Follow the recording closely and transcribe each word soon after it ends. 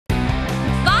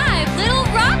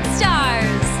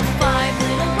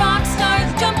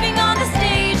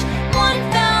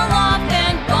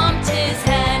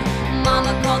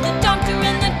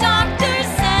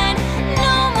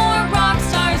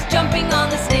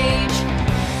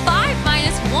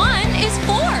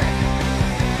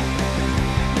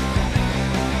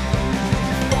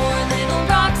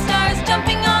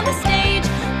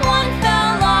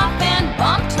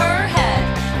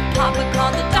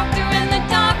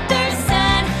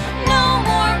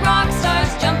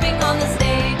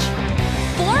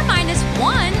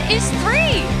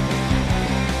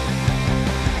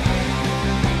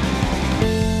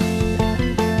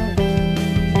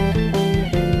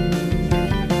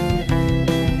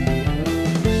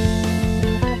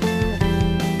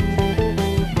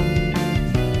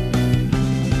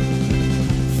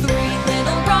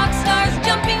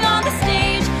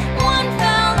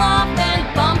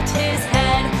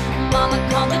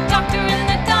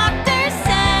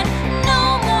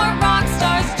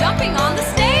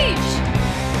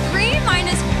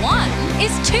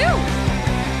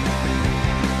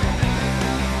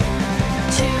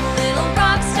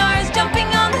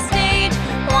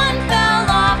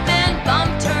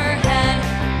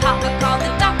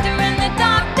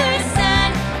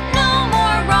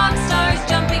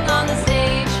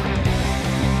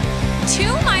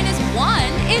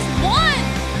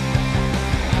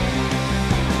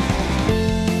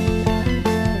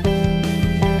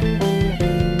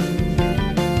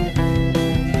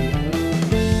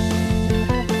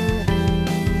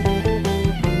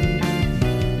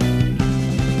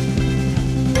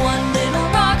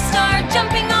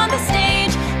jumping on the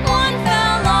stage. One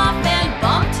fell off and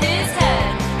bumped his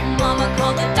head. Mama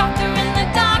called the doctor and the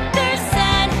doctor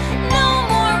said, no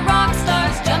more rock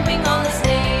stars jumping on the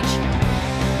stage.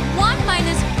 1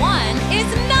 minus 1 is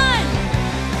none.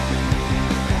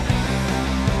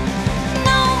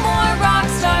 No more rock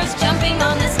stars jumping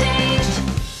on the stage.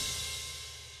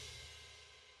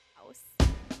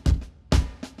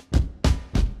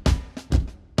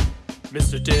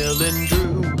 Mr. Dylan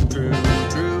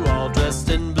drew, all dressed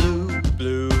in blue,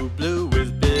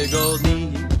 with big old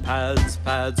knee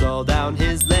pads all down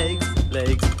his legs.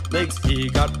 He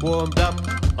got warmed up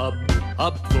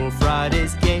for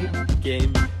Friday's game,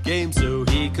 so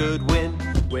he could win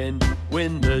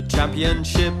the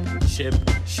championship.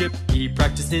 He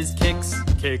practiced his kicks,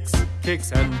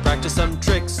 and practiced some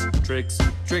tricks,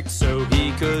 so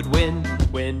he could win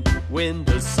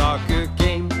the soccer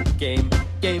game.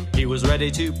 He was ready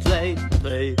to play.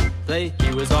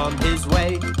 He was on his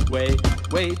way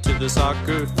to the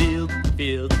soccer field,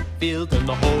 and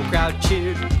the whole crowd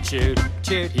cheered.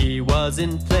 He was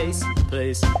in place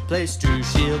to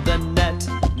shield the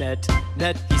net.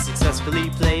 He successfully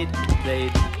played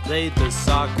the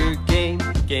soccer game.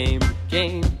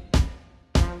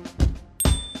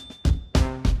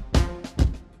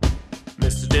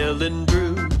 Mr. Dylan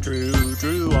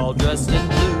drew, all dressed in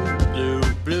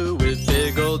blue, with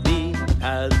big old knee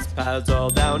pads all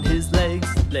down his legs.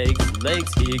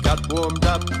 He got warmed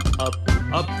up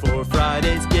for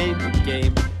Friday's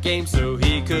game, so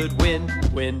he could win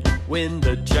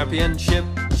the championship.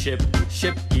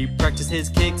 He practiced his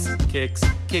kicks.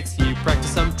 He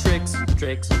practiced some tricks,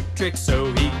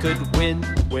 so he could win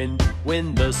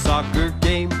the soccer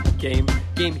game.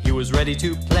 He was ready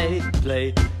to play.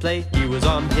 He was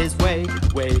on his way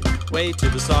to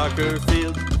the soccer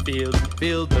field,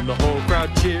 and the whole crowd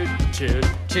cheered.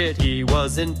 He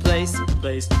was in place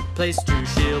to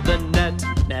shield the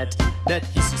net.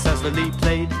 He successfully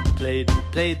played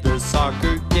the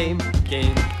soccer game.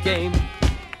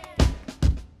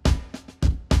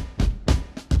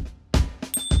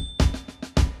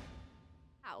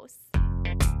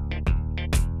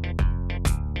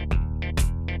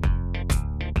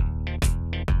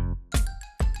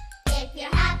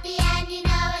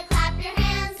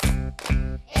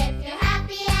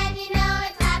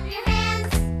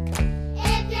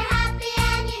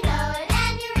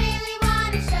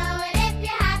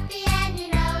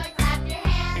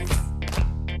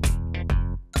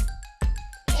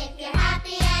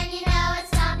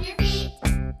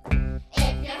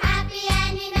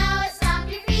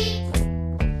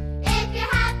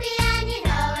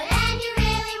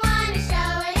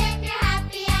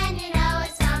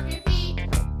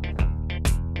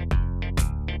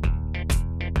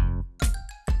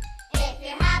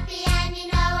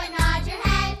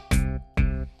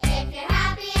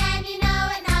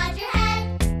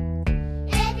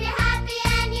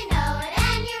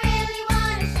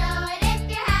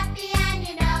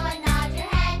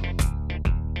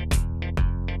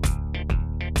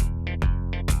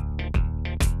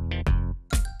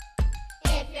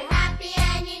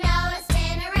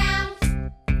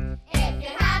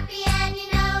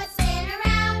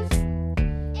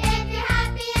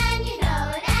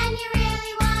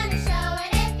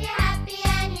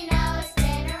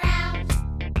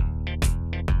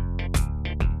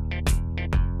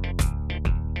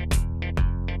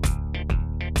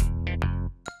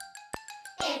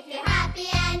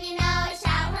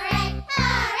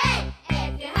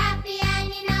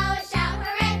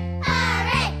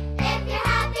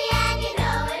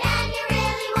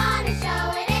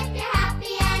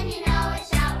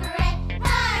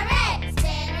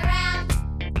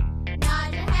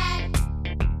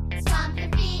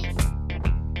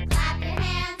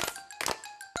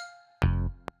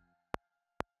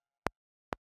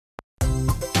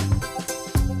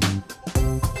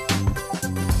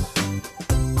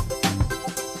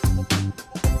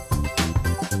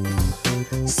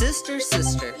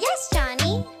 Sister. Yes,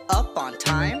 Johnny. Up on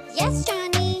time? Yes,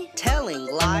 Johnny. Telling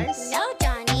lies? No,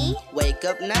 Johnny. Wake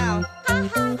up now. Ha,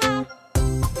 ha, ha.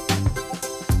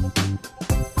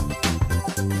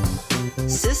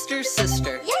 Sister.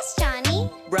 Yes, Johnny.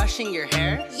 Brushing your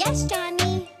hair? Yes,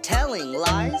 Johnny. Telling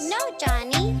lies? No,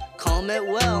 Johnny. Comb it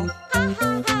well. Ha,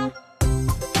 ha, ha.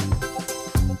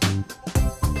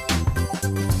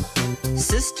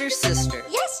 Sister.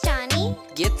 Yes, Johnny.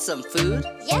 Get some food?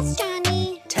 Yes,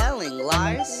 Johnny. Telling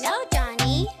lies? No,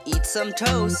 Johnny. Eat some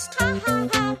toast. Ha, ha,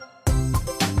 ha.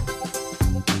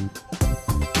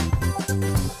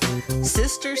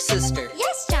 Sister.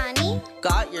 Yes, Johnny.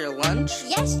 Got your lunch?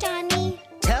 Yes, Johnny.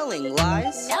 Telling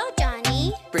lies? No,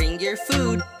 Johnny. Bring your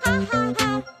food. Ha, ha,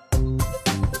 ha.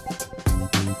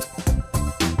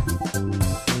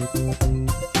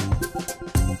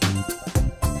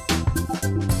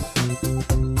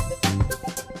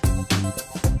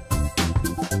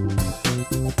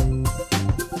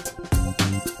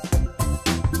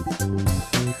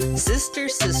 Sister,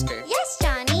 sister. Yes,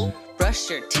 Johnny. Brush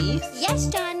your teeth. Yes,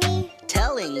 Johnny.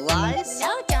 Telling lies.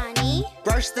 No, Johnny.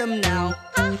 Brush them now.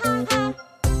 Ha ha ha.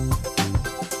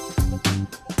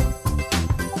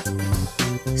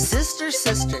 Sister,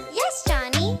 sister. Yes,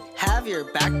 Johnny. Have your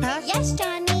backpack. Yes,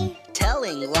 Johnny.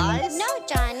 Telling lies. No,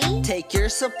 Johnny. Take your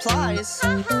supplies.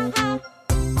 Ha ha ha.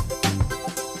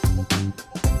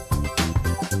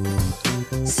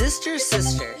 Sister,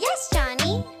 sister. Yes,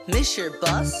 Johnny. Miss your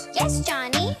bus. Yes,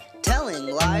 Johnny. Telling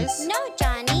lies. No,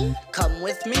 Johnny. Come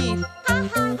with me. Ha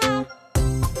ha ha.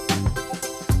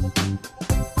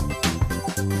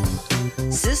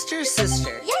 Sister,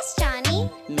 sister. Yes, Johnny.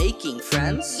 Making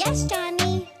friends. Yes,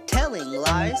 Johnny. Telling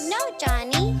lies. No,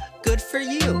 Johnny. Good for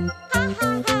you. Ha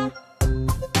ha ha.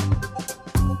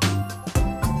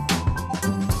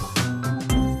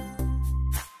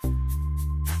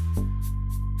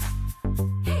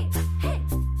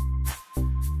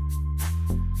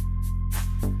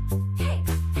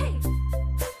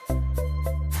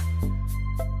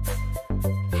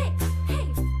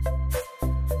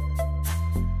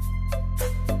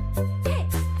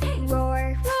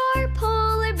 Roar, roar,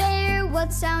 polar bear,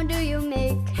 what sound do you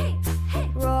make?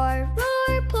 Roar,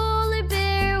 roar, polar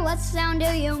bear, what sound do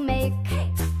you make?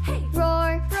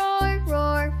 Roar, roar,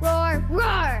 roar, roar,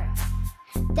 roar.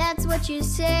 That's what you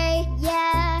say,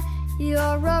 yeah, you're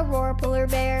a roar, polar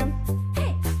bear.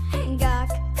 Gawk,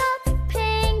 gawk,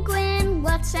 penguin,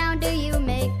 what sound do you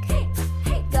make?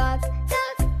 Gawk,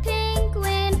 gawk,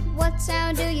 penguin, what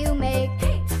sound do you make?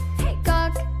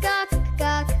 Gawk, gawk,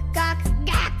 gawk, gawk,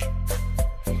 gawk.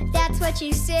 That's what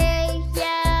you say,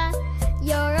 yeah,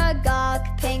 you're a gawk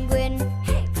penguin.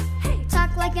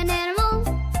 Talk like an animal,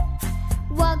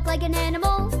 walk like an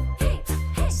animal.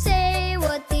 Say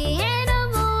what the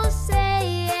animals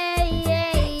say.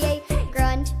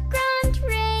 Grunt, grunt,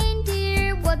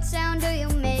 reindeer, what sound do you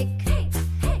make?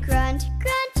 Grunt,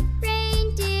 grunt,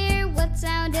 reindeer, what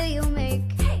sound do you make?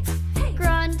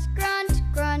 Grunt, grunt,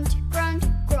 grunt, grunt,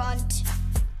 grunt.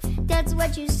 That's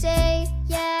what you say,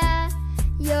 yeah,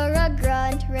 you're a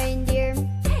grunt reindeer.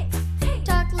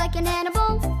 Talk like an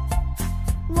animal,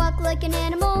 walk like an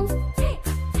animal.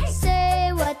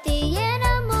 Say what the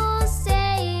animals say.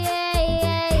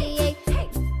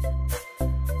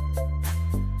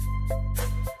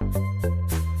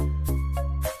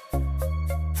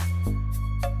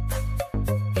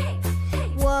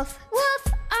 Woof,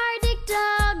 woof, Arctic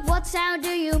dog, what sound do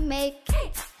you make?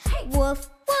 Woof,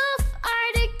 woof,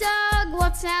 Arctic dog,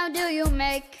 what sound do you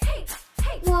make?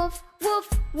 Woof, woof,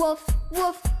 woof,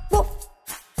 woof, woof.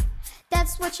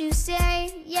 That's what you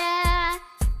say, yeah,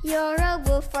 you're a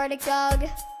woof, Arctic dog.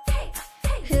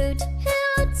 Hoot,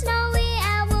 hoot, snowy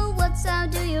owl, what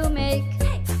sound do you make?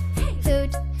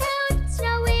 Hoot, hoot,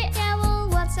 snowy owl,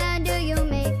 what sound do you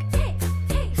make?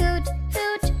 Hoot,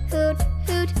 hoot, hoot,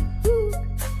 hoot, hoot.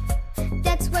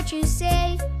 That's what you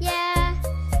say, yeah,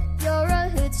 you're a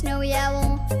hoot, snowy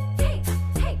owl.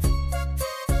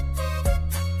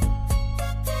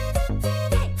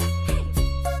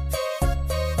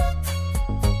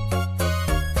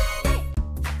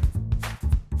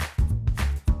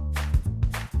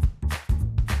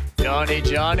 Johnny,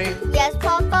 Johnny, Yes,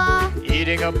 Papa.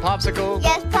 eating a popsicle.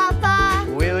 Yes, Papa.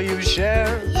 Will you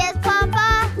share? Yes,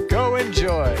 Papa. Go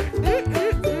enjoy.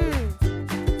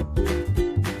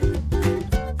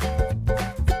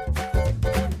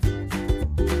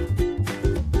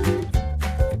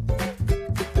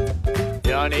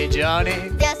 Johnny, Johnny,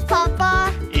 Yes,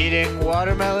 Papa. eating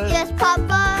watermelon. Yes,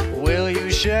 Papa. Will you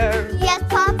share? Yes,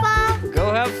 Papa.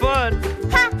 Go have fun.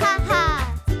 Ha ha ha.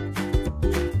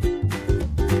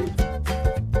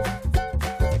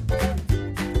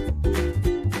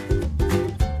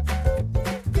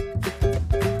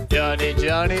 Johnny,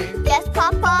 Johnny, Yes,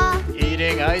 Papa.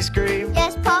 eating ice cream.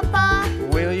 Yes, Papa.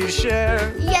 Will you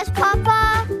share? Yes,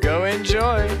 Papa. Go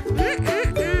enjoy.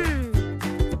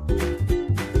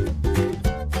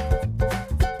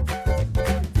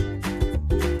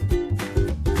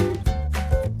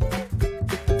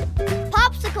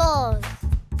 Popsicles.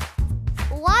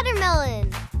 Watermelon.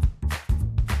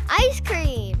 Ice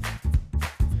cream.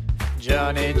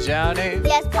 Johnny, Johnny,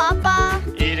 Yes, Papa.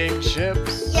 eating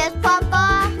chips. Yes,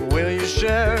 Papa. Will you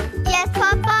share? Yes,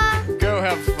 Papa. Go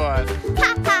have fun.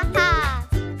 Ha ha ha.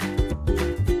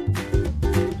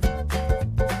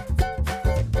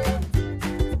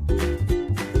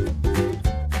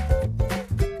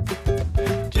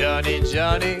 Johnny,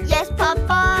 Johnny, Yes,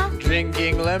 Papa.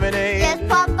 drinking lemonade. Yes,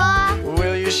 Papa.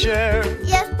 Will you share?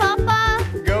 Yes, Papa.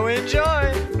 Go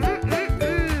enjoy.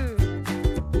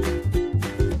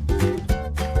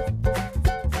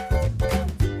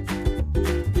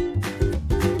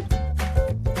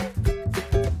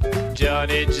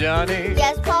 Johnny, Johnny,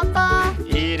 Yes, Papa.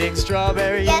 eating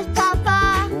strawberries. Yes,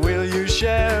 Papa. Will you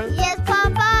share? Yes,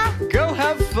 Papa. Go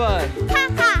have fun. Ha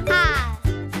ha ha.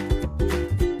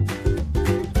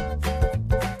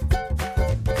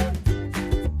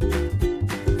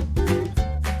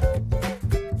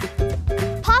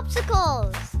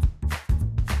 Popsicles.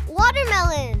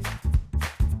 Watermelon.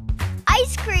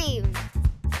 Ice cream.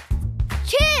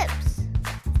 Chips.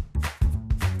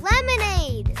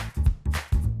 Lemonade.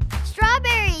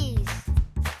 Strawberries.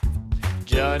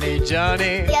 Johnny,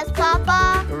 Johnny, Yes,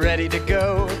 Papa. ready to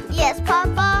go? Yes,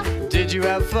 Papa. Did you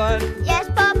have fun? Yes,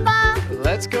 Papa.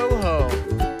 Let's go home.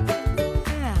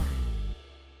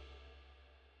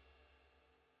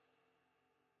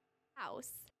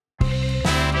 House.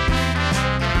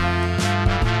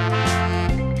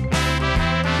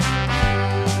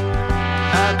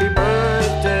 Happy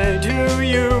birthday to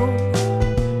you.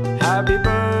 Happy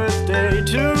birthday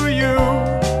to you.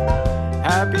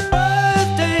 Happy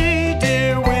birthday,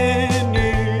 dear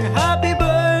Winnie. Happy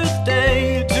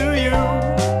birthday to you.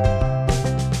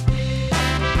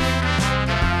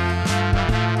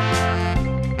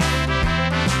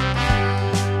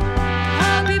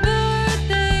 Happy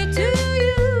birthday to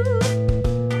you.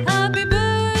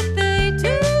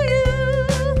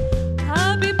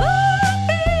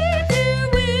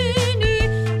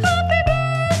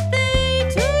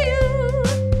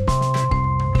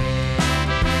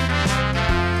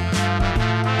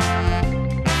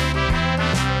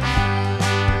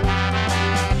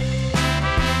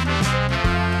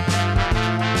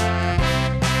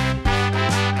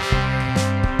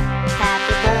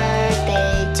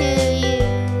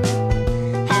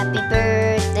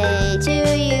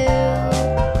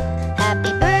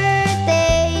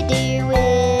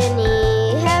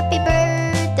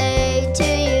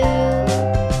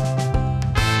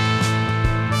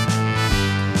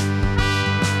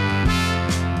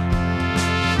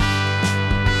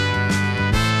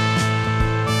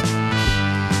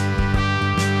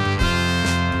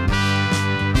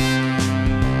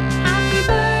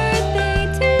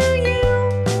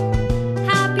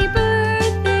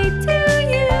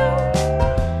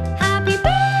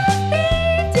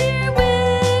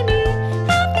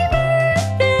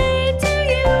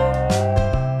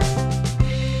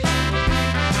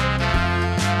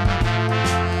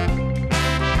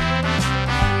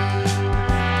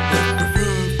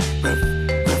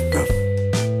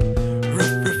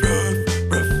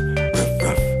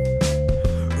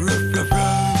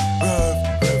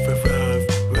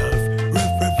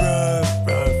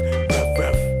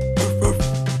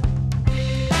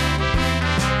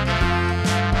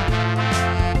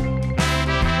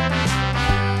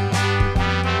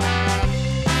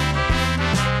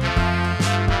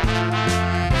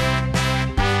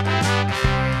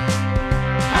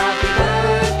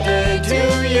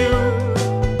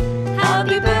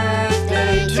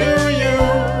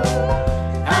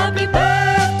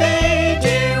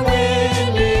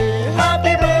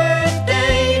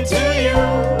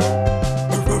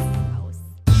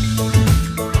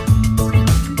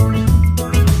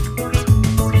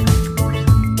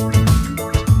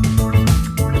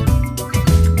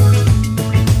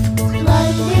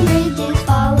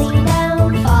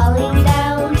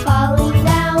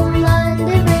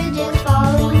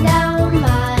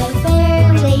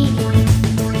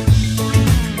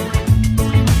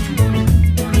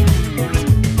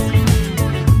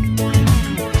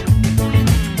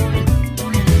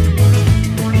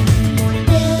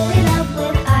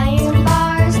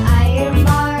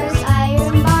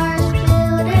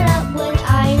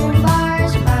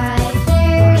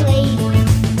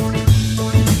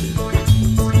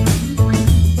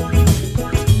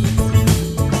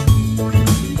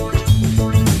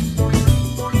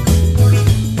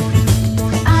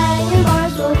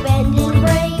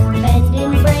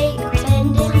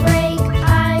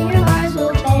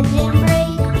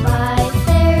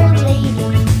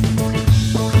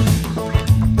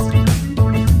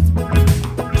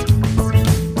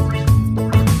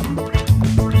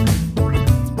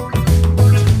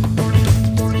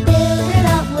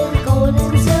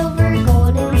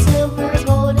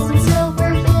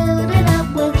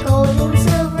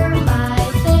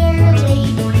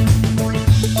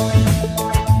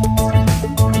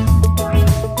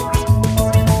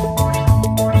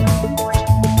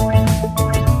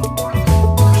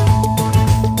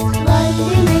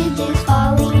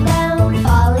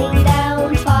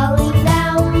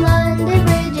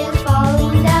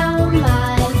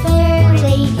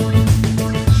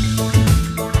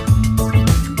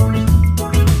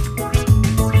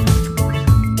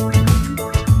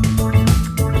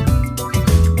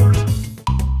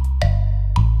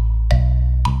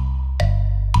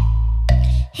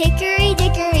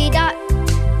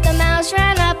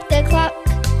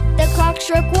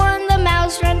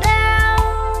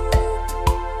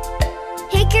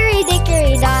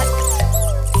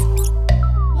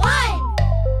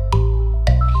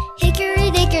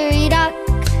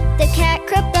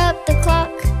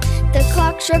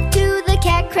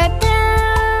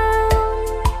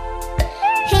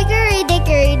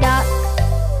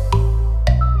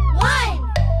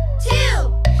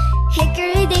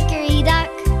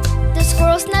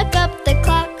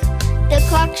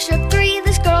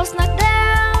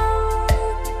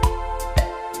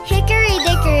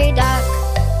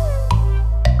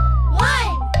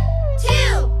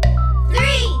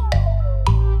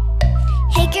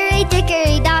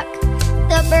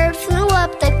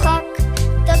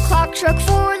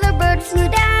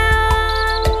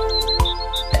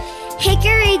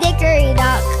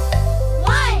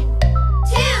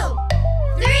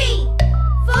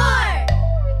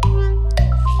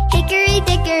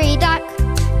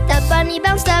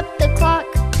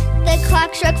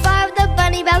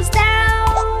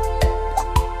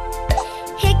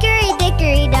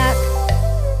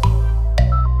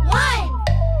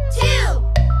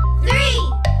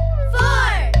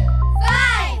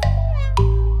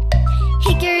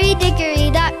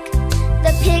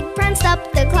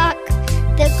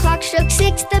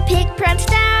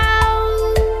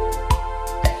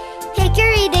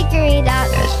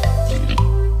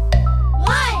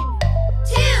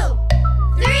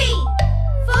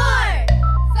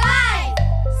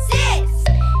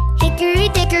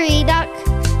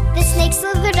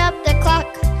 slithered up the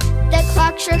clock. The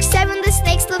clock struck 7, the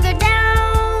snake slithered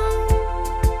down.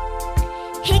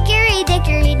 Hickory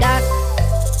dickory dock.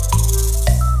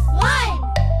 1,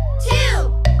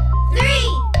 2, 3,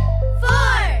 4,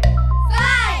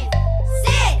 5,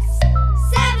 6,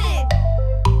 7.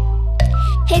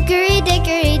 Hickory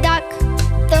dickory dock.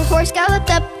 The horse galloped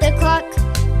up the clock.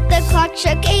 The clock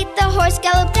struck 8, the horse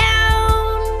galloped down.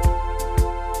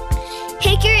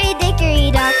 Hickory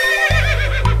dickory dock.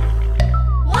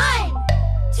 1,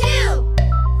 2,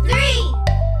 3,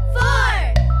 4,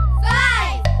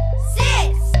 5,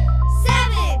 6,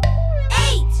 7,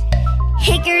 8.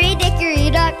 Hickory dickory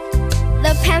dock.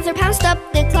 The panther pounced up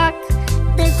the clock.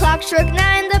 The clock struck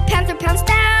 9, the panther pounced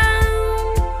down.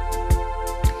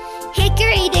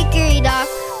 Hickory dickory dock.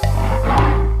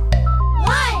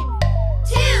 1,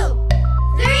 2,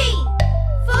 3,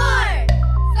 4,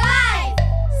 5,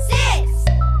 6,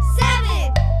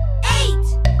 7, 8,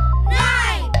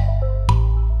 9.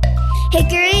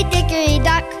 Hickory dickory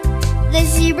dock. The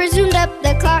zebra zoomed up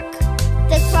the clock.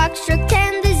 The clock struck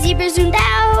 10, the zebra zoomed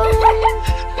out.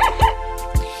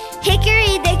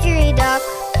 Hickory dickory dock.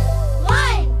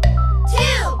 1,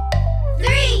 2,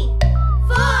 3,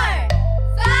 4,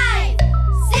 5,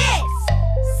 6,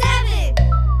 7,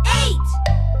 8,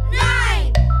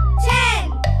 9,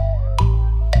 10.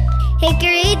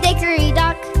 Hickory dickory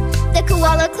dock. The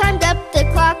koala climbed up the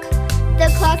clock. The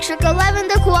clock struck 11,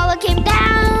 the koala came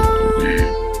down.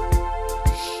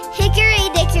 Hickory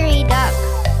dickory dock.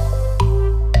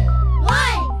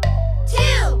 1,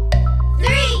 2,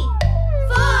 3,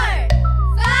 4,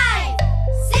 5,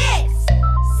 6,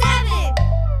 7,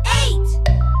 8,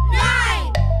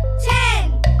 9,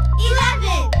 10,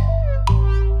 11.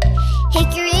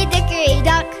 Hickory dickory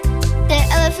dock. The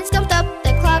elephant stumped up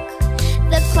the clock.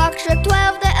 The clock struck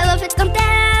 12, the elephant stumped down.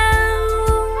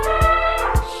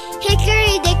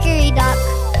 Hickory dickory dock.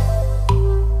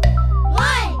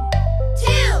 1,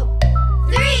 2,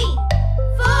 3,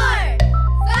 4,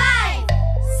 5,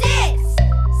 6,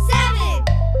 7,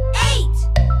 8,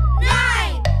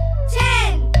 9,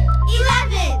 10,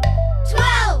 11,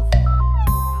 12.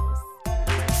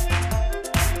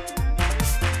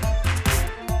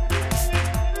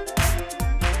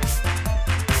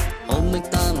 Old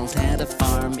MacDonald had a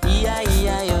farm,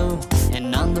 E-I-E-I-O.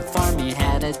 And on the farm he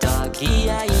had a dog,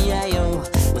 E-I-E-I-O.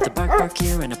 With a bark bark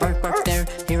here and a bark bark there,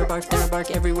 here a bark, there a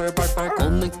bark, everywhere bark bark.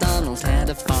 Old MacDonald had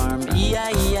a farm,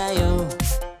 E-I-E-I-O.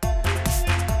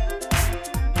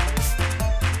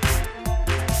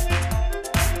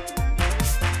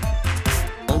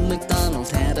 Old MacDonald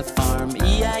had a farm,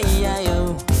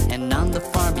 E-I-E-I-O. And on the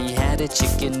farm he had a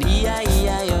chicken,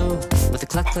 E-I-E-I-O. With a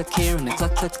cluck cluck here and a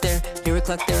cluck cluck there, here a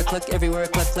cluck, there a cluck, everywhere a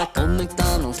cluck cluck. Old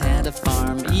MacDonald had a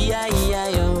farm,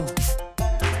 E-I-E-I-O.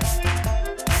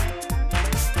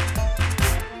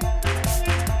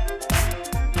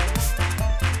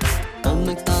 Old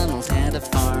MacDonald had a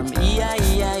farm,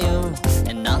 E-I-E-I-O.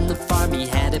 And on the farm he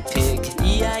had a pig,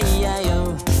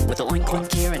 E-I-E-I-O. With a oink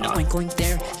oink here and a oink oink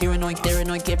there, here an oink, there an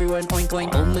oink, everywhere an oink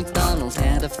oink. Old MacDonald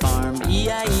had a farm,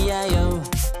 E-I-E-I-O.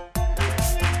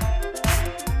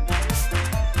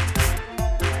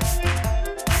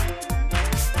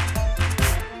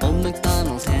 Old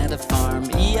MacDonald had a farm,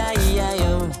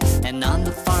 E-I-E-I-O. And on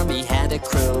the farm he had a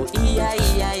crow,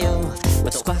 E-I-E-I-O.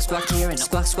 With a squawk squawk here and a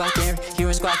squawk squawk there, here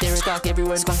a squawk, there a squawk,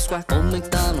 everywhere a squawk squawk. Old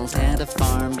MacDonald had a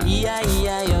farm,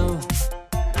 E-I-E-I-O.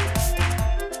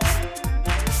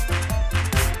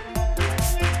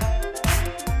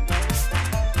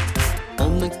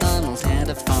 Old MacDonald had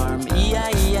a farm,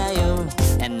 E-I-E-I-O.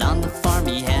 And on the farm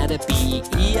he had a bee,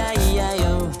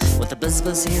 E-I-E-I-O. With a buzz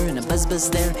buzz here and a buzz buzz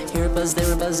there, here a buzz,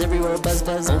 there a buzz, everywhere a buzz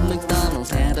buzz. Old MacDonald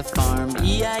had a farm,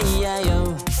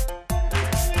 E-I-E-I-O.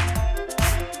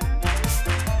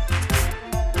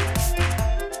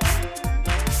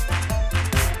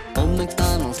 Old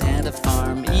MacDonald had a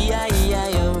farm,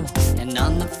 E-I-E-I-O. And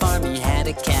on the farm he had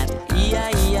a cat,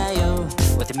 E-I-E-I-O.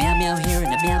 With a meow meow here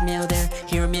and a meow meow there,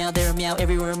 here a meow, there a meow,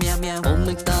 everywhere a meow meow. Old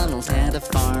MacDonald had a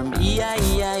farm,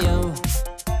 E-I-E-I-O.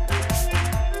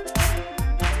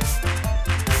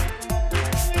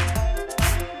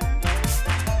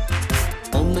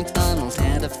 Old MacDonald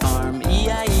had a farm,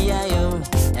 E-I-E-I-O.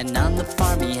 And on the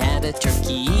farm he had a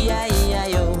turkey,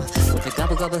 E-I-E-I-O. With a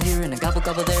gobble gobble here and a gobble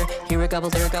gobble there, here a gobble,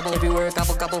 there a gobble, everywhere a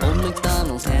gobble gobble. Old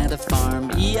MacDonald had a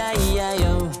farm,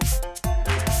 E-I-E-I-O.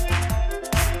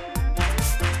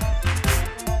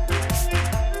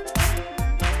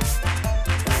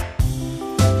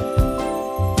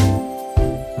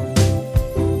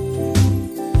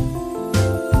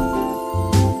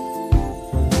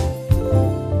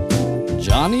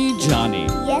 Johnny, Johnny,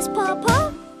 Yes,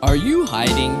 Papa? are you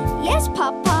hiding? Yes, Yes,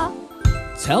 Papa.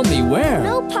 Tell me where.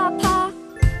 No, Papa.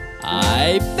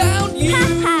 I found you. Ha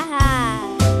ha ha.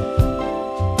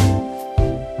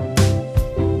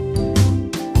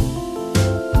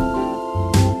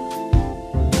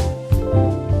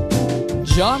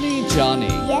 Johnny,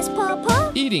 Johnny. Yes,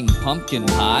 Papa. Eating pumpkin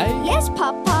pie? Yes,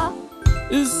 Papa.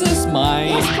 Is this mine?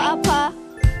 Yes, Papa.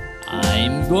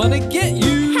 I'm gonna get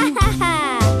you. Ha ha ha.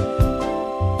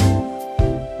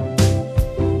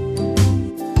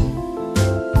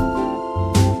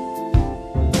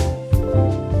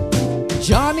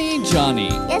 Johnny, Johnny.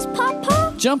 Yes,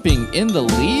 Papa. Jumping in the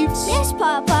leaves? Yes,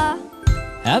 Papa.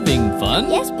 Having fun?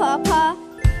 Yes, Papa.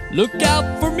 Look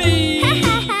out for me. Ha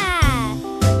ha ha.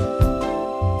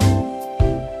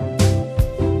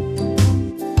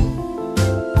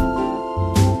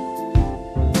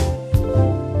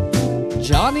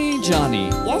 Johnny, Johnny.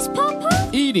 Yes, Papa.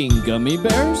 Eating gummy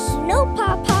bears? No,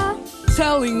 Papa.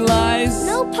 Telling lies?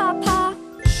 No, Papa.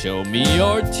 Show me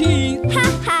your teeth.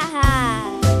 Ha ha ha.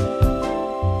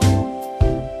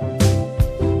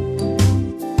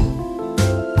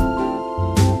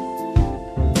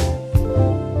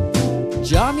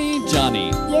 Johnny, Johnny.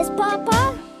 Yes,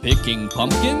 Papa. Picking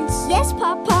pumpkins? Yes,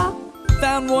 Papa.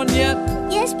 Found one yet?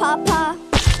 Yes, Papa.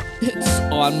 It's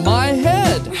on my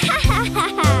head. Ha ha ha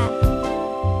ha.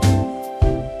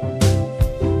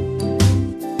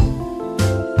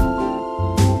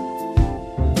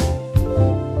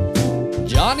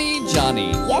 Johnny,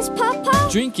 Johnny. Yes, Papa.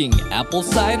 Drinking apple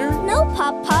cider? No,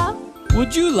 Papa.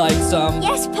 Would you like some?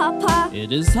 Yes, Papa.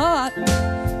 It is hot.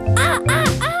 Ah,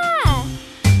 ah, ah.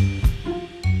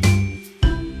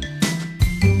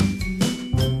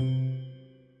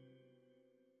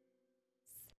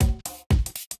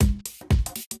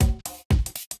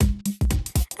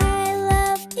 I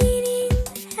love eating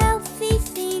healthy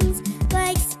things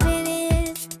like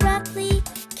spinach, broccoli,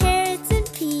 carrots, and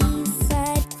peas.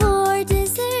 But for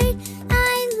dessert,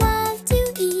 I love to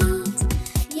eat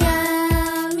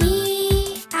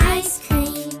yummy ice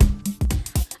cream.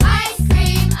 Ice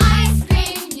cream,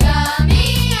 yummy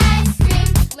ice cream.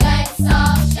 Let's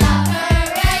all shout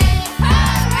hooray,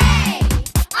 hooray!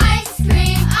 Ice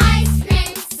cream,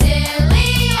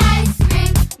 silly ice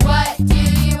cream. What do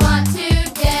you want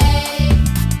today?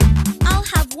 I'll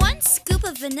have 1 scoop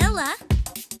of vanilla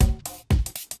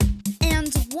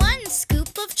and 1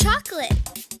 scoop of chocolate.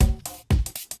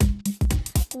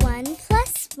 1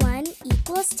 plus 1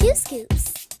 equals 2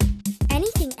 scoops.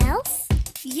 Anything else?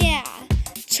 Yeah,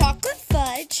 chocolate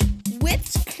fudge,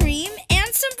 whipped cream,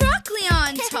 and some broccoli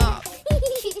on top.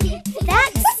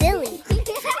 That's silly.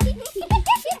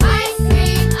 Ice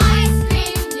cream,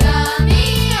 yummy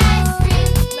ice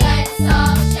cream. Let's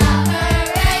all shout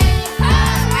hooray,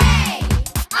 hooray!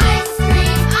 Ice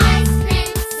cream,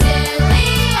 silly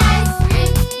ice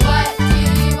cream. What do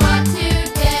you want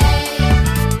today?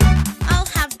 I'll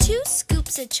have 2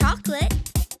 scoops of chocolate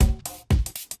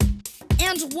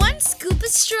and 1 scoop of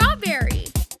strawberry.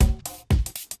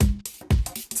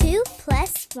 2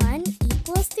 plus 1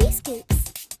 equals 3 scoops.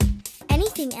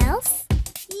 Anything else?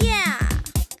 Yeah.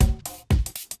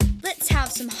 Let's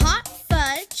have some hot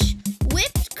fudge,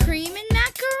 whipped cream, and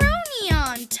macaroni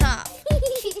on top.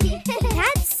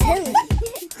 That's silly.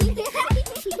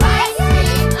 Ice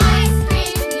cream,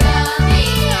 yummy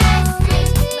ice cream.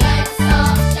 Let's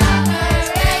all shout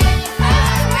hooray,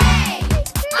 hooray!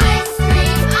 Ice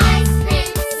cream,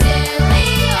 silly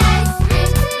ice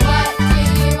cream. What do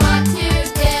you want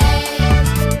today?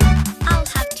 I'll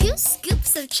have 2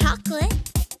 scoops of chocolate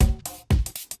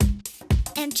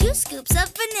and 2 scoops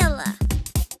of vanilla.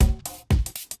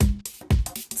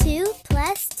 2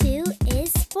 plus 2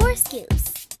 is 4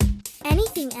 scoops.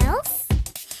 Anything else?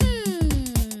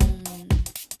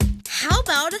 How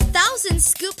about 1,000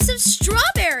 scoops of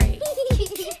strawberry?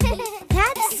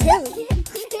 That's silly.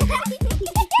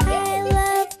 I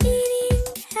love eating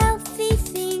healthy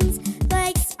things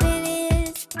like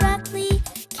spinach, broccoli,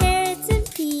 carrots, and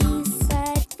peas.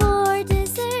 But for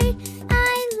dessert,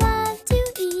 I love to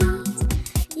eat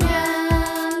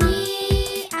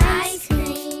yummy ice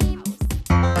cream.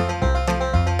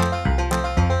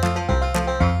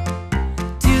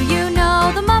 Do you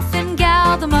know the muffin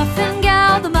gal, the muffin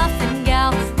gal, the muffin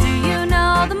gal? Do you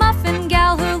know the muffin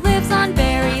gal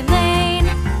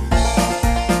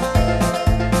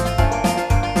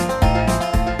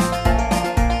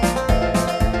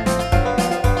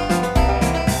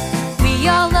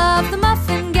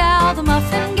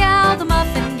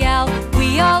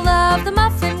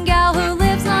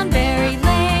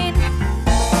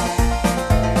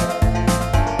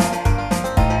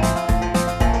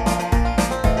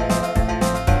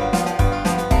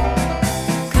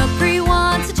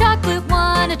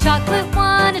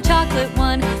a chocolate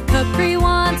one. Capri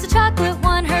wants a chocolate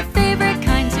one, her favorite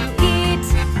kind to eat.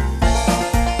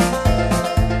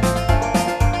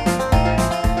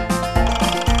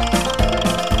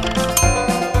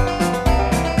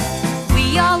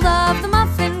 We all love the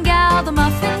muffin gal, the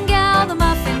muffin gal, the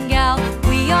muffin gal.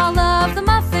 We all love the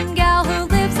muffin gal who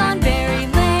lives on Berry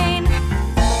Lane.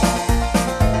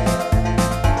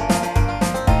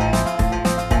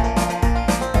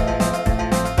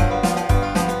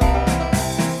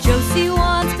 Josie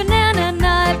wants banana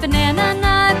nut, banana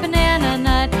nut, banana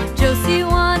nut. Josie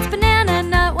wants banana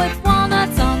nut with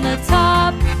walnuts on the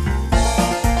top.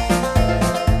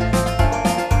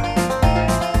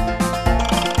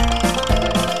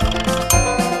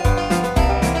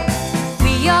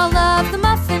 We all love the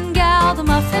muffin gal, the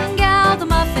muffin gal, the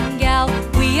muffin gal.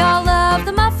 We all love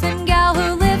the muffin gal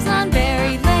who lives on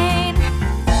Berry Lane.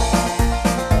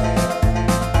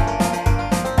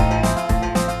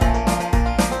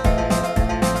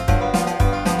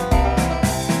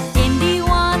 Indy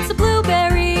wants a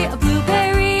blueberry, a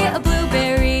blueberry, a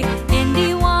blueberry.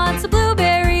 Indy wants a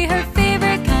blueberry, her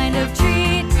favorite kind of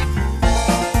treat.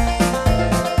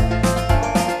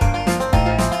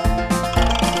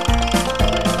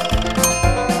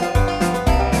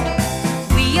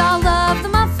 We all love the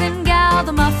muffin gal,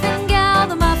 the muffin gal,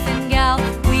 the muffin gal.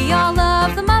 We all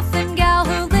love the muffin gal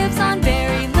who lives on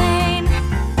Berry Lane.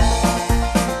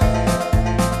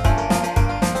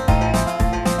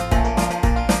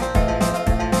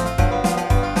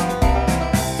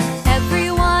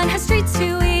 Everyone has treats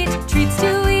to eat, treats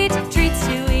to eat, treats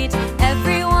to eat.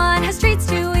 Everyone has treats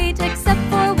to eat except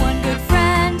for one good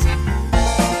friend.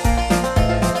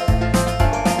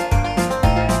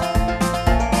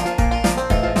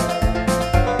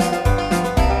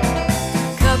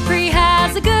 Capri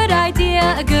has a good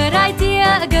idea, a good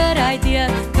idea, a good idea.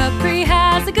 Capri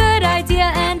has a good idea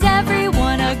and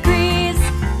everyone agrees.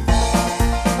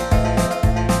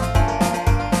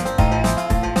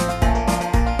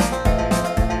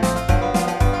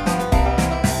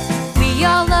 We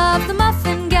all love the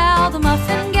muffin gal, the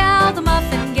muffin gal, the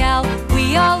muffin gal.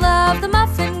 We all love the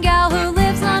muffin gal who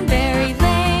lives on Berry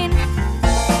Lane.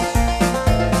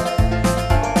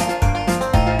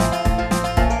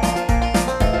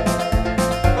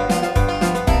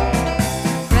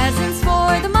 Presents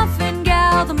for the muffin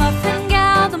gal, the muffin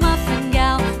gal, the muffin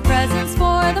gal. Presents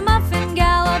for the muffin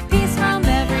gal, a piece from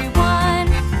everyone.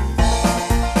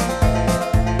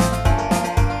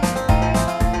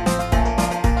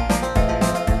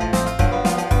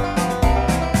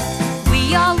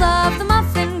 We all love the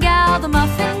muffin gal, the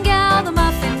muffin gal, the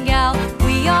muffin gal.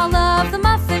 We all love the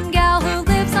muffin gal who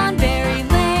lives on Berry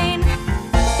Lane.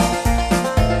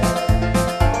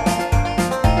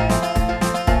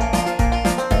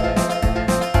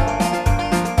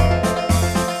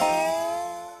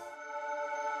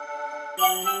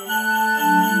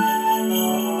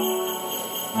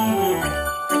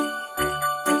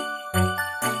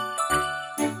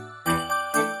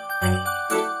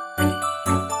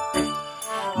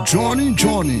 Johnny,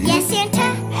 Johnny, Yes,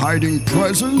 Santa? hiding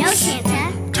presents, No,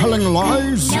 Santa. telling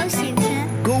lies, No, Santa.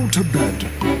 go to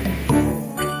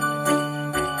bed.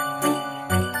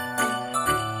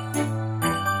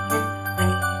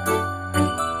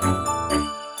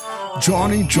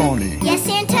 Johnny, Johnny, Yes,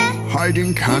 Santa?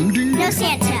 hiding candy, No,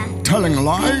 Santa. telling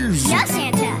lies, No,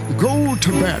 Santa. go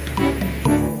to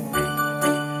bed.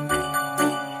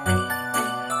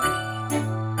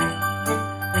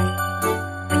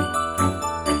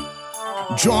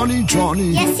 Johnny,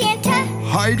 Johnny, Yes, Santa?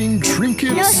 hiding No,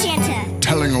 trinkets, Santa.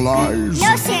 telling lies,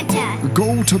 No, Santa.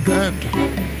 go to bed.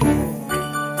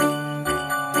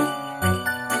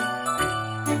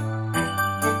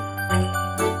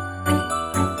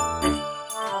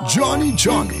 Johnny,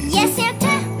 Johnny, Yes, Santa?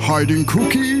 hiding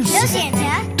cookies, No,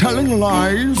 Santa. telling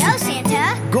lies, No,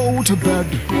 Santa. go to bed.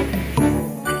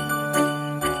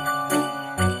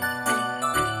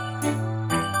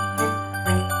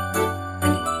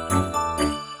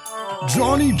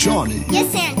 Johnny, Johnny,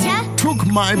 Yes, Santa. took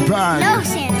my bag, No,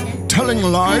 Santa. telling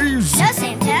lies. No,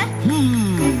 Santa.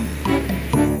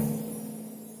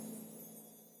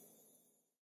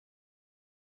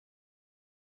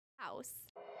 House.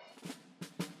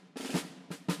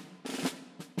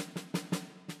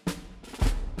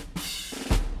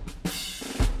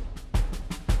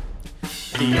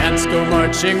 The ants go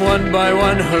marching one by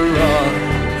one, hurrah,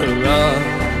 hurrah.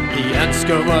 The ants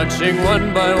go marching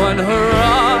one by one,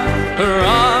 hurrah,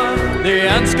 hurrah. The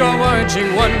ants go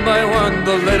marching one by one.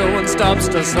 The little one stops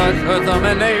to suck her thumb,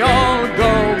 and they all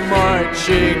go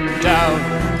marching down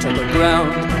to the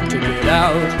ground to get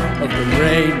out of the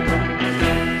rain.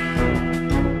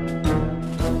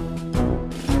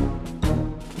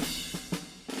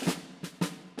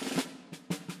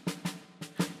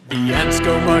 The ants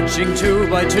go marching two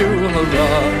by two,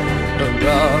 hurrah,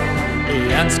 hurrah.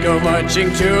 The ants go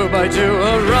marching two by two,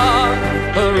 hurrah,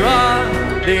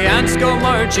 hurrah. The ants go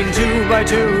marching two by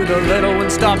two. The little one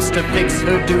stops to fix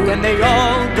her do, and they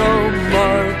all go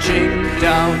marching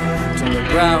down to the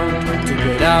ground to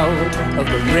get out of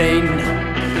the rain.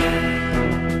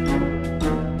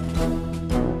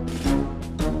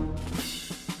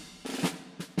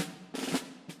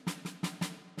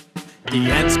 The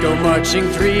ants go marching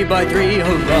three by three,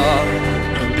 hurrah,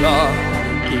 hurrah.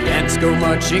 The ants go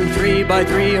marching three by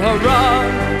three,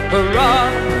 hurrah, hurrah.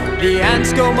 The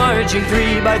ants go marching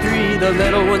three by three. The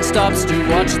little one stops to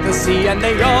watch the sea, and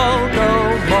they all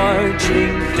go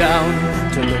marching down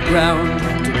to the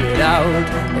ground to get out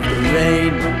of the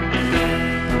rain.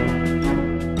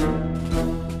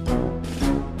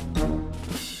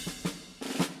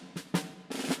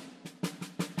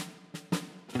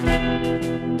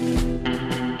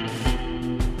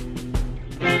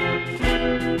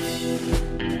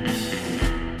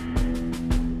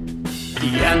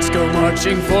 The ants go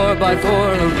marching four by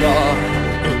four, hurrah,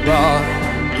 hurrah.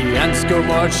 The ants go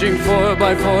marching four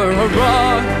by four,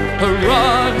 hurrah,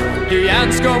 hurrah. The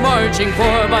ants go marching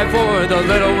four by four. The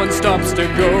little one stops to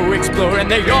go explore,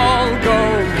 and they all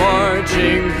go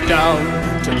marching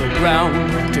down to the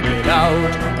ground to get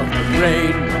out of the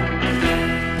rain.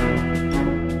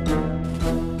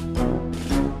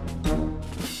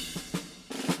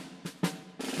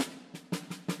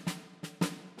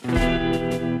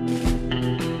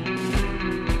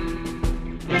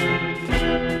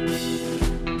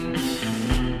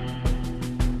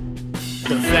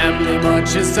 The family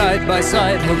marches side by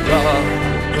side, hurrah,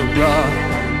 hurrah.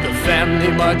 The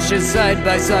family marches side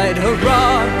by side,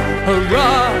 hurrah,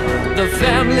 hurrah. The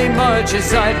family marches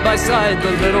side by side.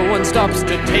 The little one stops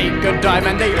to take a dive,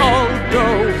 and they all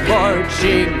go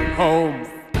marching home.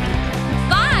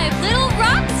 Five little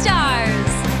rock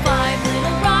stars. Five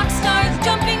little rock stars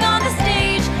jumping on the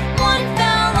stage. One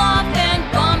fell off and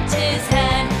bumped his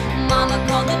head. Mama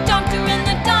called the doctor, and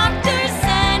the doctor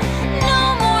said,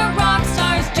 no more rock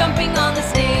stars jumping on the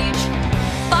stage.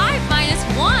 5 minus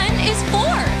 1 is 4. 4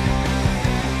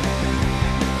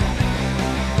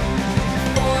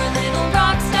 little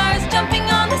rock stars jumping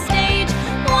on the stage.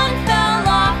 One fell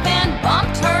off and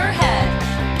bumped her head.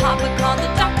 Papa called the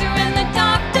doctor, and the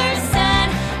doctor said,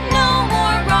 no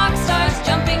more rock stars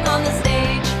jumping on the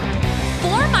stage.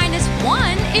 4 minus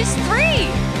 1 is 3.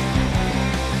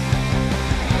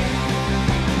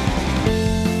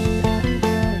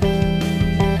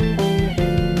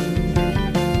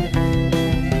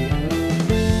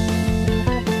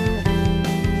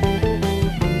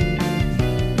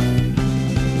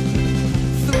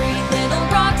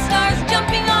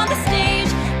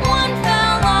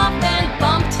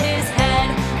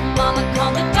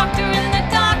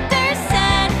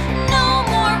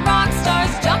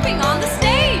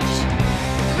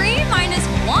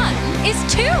 Is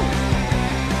 2. 2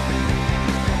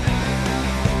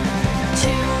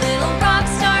 little rock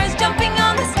stars jumping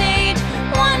on the stage.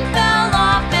 One fell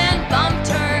off and bumped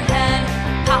her head.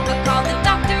 Papa called the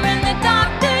doctor, and the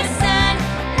doctor said,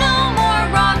 no more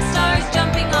rock stars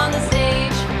jumping on the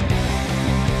stage.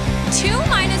 2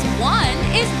 minus 1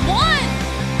 is 1.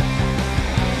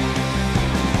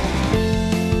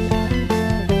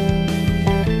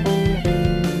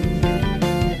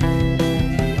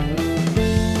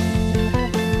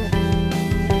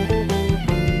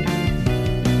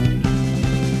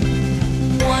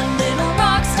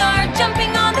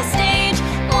 Jumping on the stage,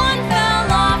 one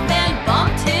fell off and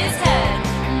bumped his head.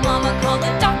 Mama called the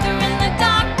doctor, and the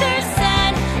doctor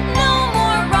said, no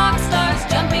more rock stars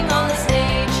jumping on the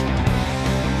stage.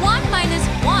 1 minus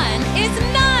 1 is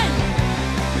none.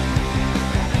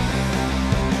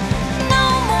 No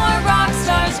more rock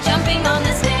stars jumping on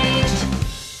the stage.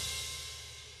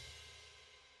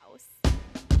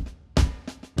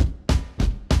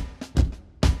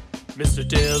 Mr.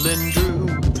 Dylan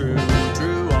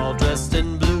drew, all dressed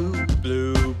in blue,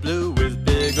 blue, with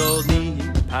big old knee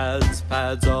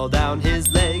pads all down his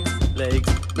legs.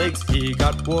 He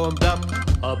got warmed up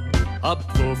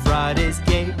for Friday's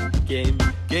game,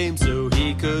 so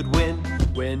he could win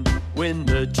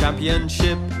the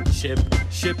championship.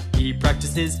 He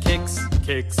practiced his kicks,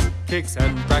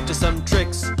 and practiced some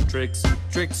tricks,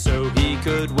 so he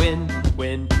could win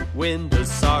the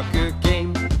soccer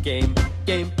game.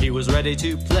 He was ready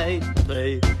to play.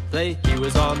 He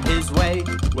was on his way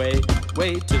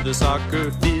to the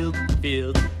soccer field,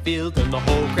 and the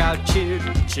whole crowd cheered.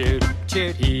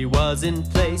 He was in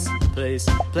place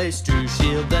to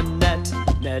shield the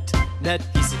net.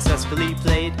 He successfully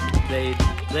played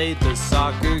the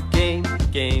soccer game.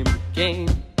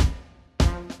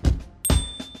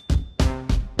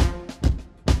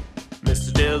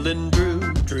 Dylan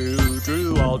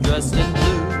Drew, all dressed in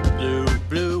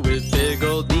blue, with big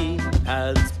old knee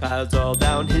pads all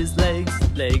down his legs.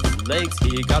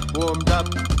 He got warmed up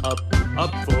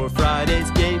for Friday's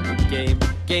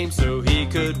game, so he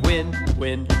could win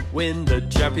the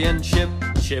championship.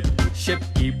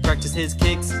 He practiced his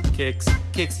kicks.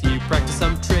 He practiced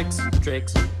some tricks,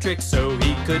 so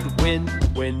he could win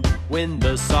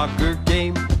the soccer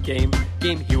game.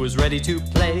 He was ready to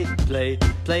play.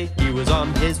 He was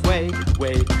on his way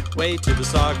to the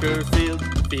soccer field,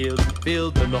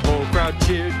 and the whole crowd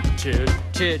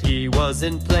cheered. He was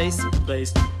in place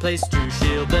to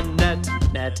shield the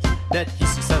net. He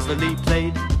successfully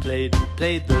played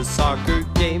the soccer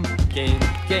game.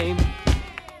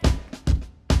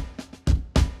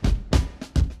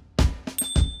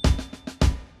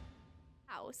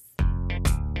 House.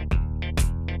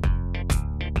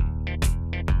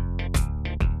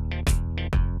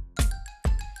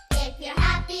 If you're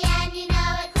happy and you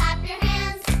know it, clap your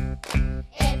hands.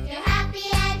 If you're happy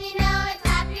and you know it,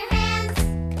 clap your hands.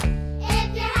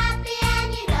 If you're happy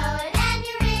and you know it, and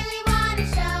you really want to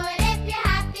show it. If you're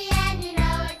happy and you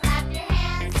know it, clap your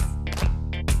hands.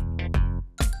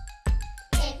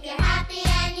 If you're happy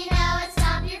and you know it,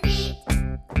 stomp your feet.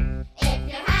 If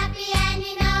you're happy and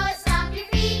you know it, stomp your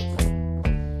feet.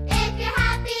 If you're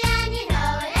happy and you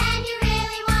know it, and you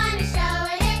really want to show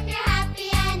it. If you're happy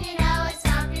and you know it,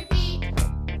 stomp your feet.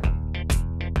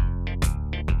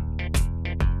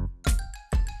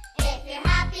 If you're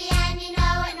happy and you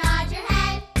know it, nod your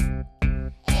head.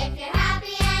 If you're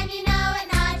happy and you know it,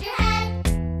 nod your head.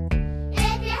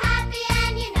 If you're happy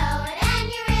and you know it, and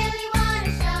you really want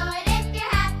to show it. If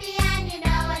you're happy and you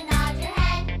know it, nod your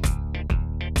head.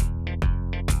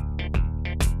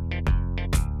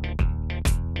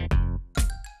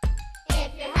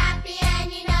 If you're happy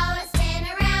and you know it, spin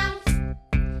around.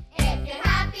 If you're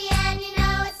happy and you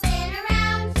know it, spin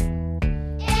around.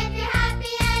 If you're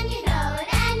happy and you know it,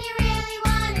 and you really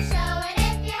want to show it.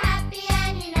 If you're happy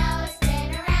and you know it, spin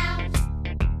around.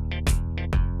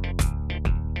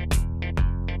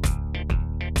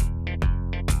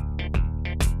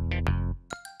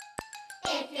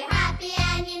 If you're happy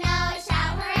and you know it,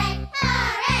 shout hooray,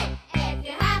 hooray. If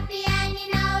you're happy and you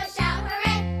know it, shout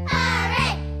hooray,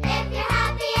 hooray. If you're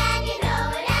happy and you know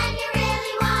it, and you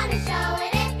really want to show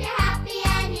it. If you're happy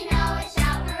and you know it,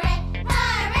 shout hooray,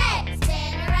 hooray.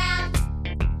 Spin around,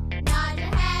 nod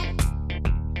your head,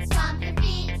 stomp your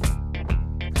feet,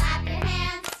 clap your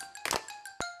hands.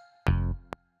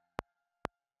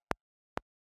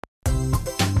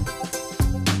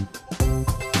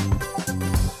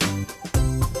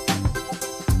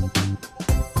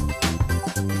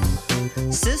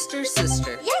 Sister,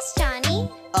 Yes, Johnny.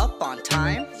 up on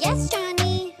time, Yes,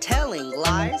 Johnny. telling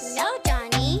lies. No,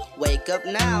 Johnny. Wake up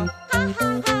now. Ha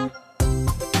ha ha.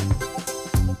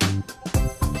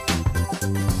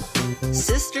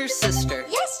 Sister,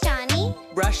 Yes, Johnny.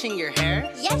 brushing your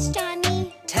hair, Yes,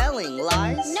 Johnny. telling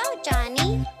lies. No,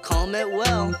 Johnny. Comb it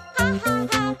well. Ha ha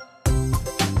ha.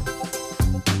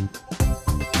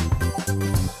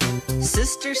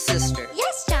 Sister,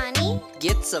 Yes, Johnny.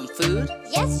 get some food,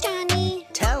 Yes, Johnny.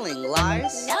 telling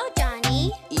lies. No,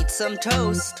 Johnny. Eat some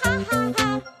toast. Ha ha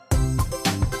ha.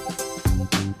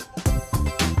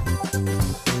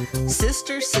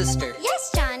 Sister,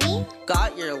 Yes, Johnny.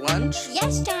 got your lunch,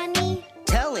 Yes, Johnny.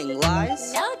 telling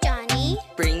lies. No, Johnny.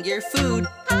 Bring your food.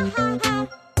 Ha ha ha.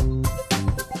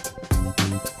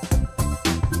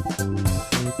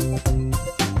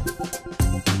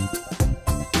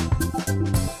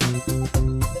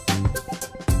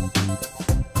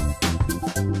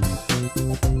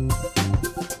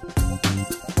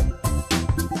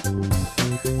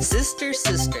 Sister,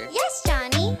 Yes,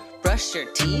 Johnny. brush your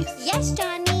teeth, Yes,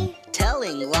 Johnny.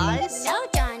 telling lies. No,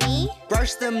 Johnny.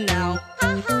 Brush them now.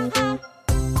 Ha ha ha.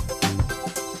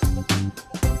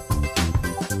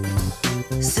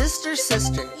 Sister,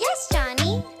 Yes,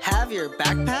 Johnny. have your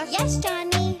backpack, Yes,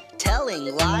 Johnny.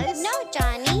 telling lies. No,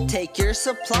 Johnny. Take your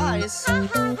supplies. Ha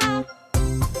ha ha.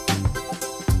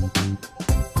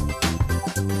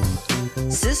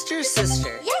 Sister,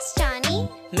 Yes, Johnny.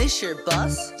 miss your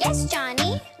bus, Yes,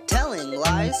 Johnny. telling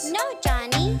lies. No,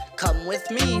 Johnny. Come with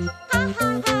me. Ha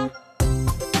ha ha.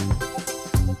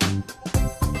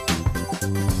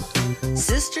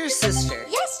 Sister,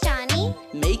 Yes, Johnny.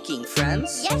 making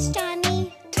friends, Yes,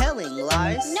 Johnny. telling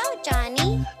lies. No,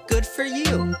 Johnny. Good for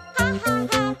you. Ha ha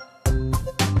ha.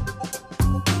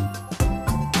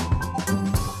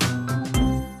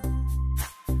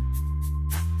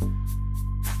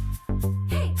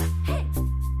 Hey, hey.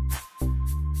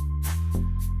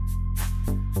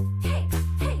 Hey,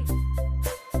 hey.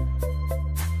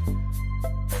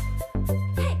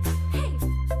 Hey,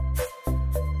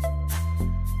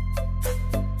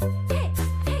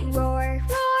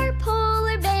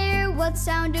 what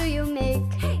sound do you make?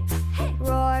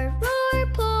 Roar, roar,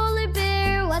 polar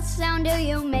bear, what sound do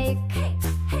you make?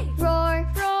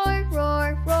 Roar, roar,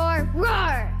 roar, roar,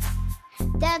 roar.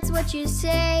 That's what you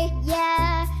say,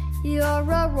 yeah, you're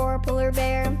a roar polar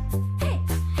bear.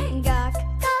 Gawk,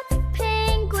 gawk,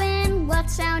 penguin, what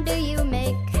sound do you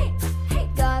make?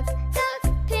 Gawk, gawk,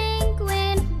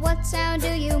 penguin, what sound do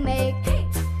you make?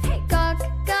 Gawk,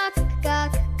 gawk,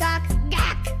 gawk, gawk,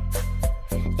 gawk.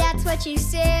 That's what you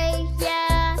say,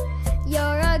 yeah,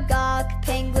 you're a gawk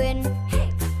penguin.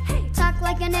 Talk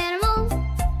like an animal,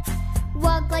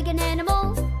 walk like an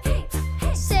animal.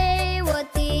 Say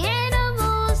what the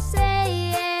animals say.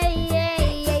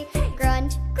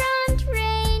 Grunt, grunt,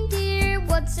 reindeer,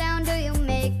 what sound do you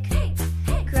make?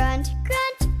 Grunt,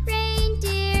 grunt,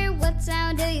 reindeer, what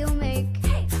sound do you make?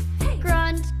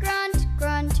 Grunt, grunt,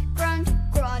 grunt, grunt,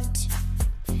 grunt.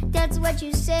 That's what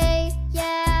you say,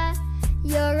 yeah,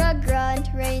 you're a grunt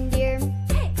reindeer.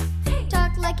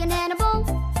 Talk like an animal,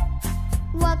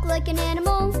 walk like an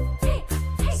animal.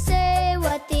 Say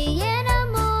what the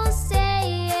animals say.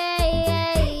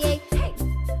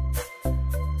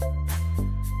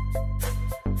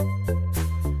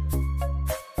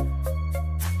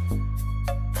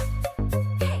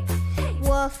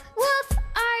 Woof, woof,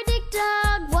 Arctic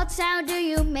dog, what sound do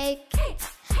you make?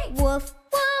 Woof,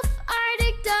 woof,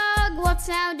 Arctic dog, what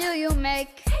sound do you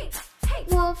make?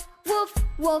 Woof, woof,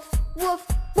 woof, woof,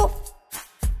 woof.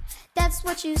 That's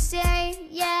what you say,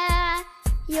 yeah,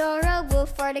 you're a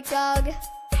woof Arctic dog.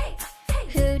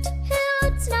 Hoot,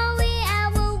 hoot, snowy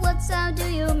owl, what sound do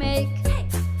you make?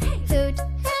 Hoot,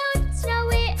 hoot,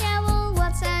 snowy owl,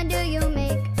 what sound do you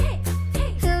make?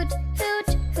 Hoot, hoot,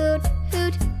 hoot,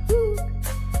 hoot, hoot.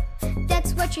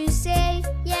 That's what you say,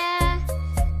 yeah,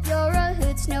 you're a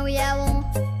hoot, snowy owl.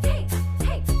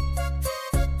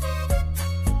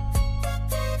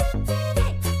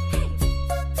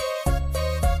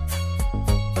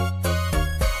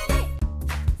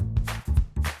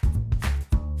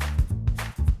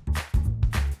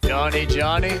 Johnny,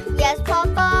 Johnny, Yes,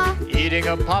 Papa. eating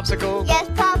a popsicle. Yes,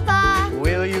 Papa.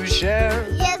 Will you share?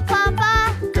 Yes,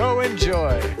 Papa. Go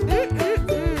enjoy.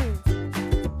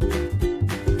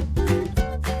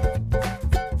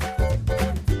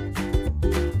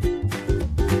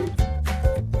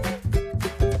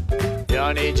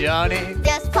 Johnny, Johnny,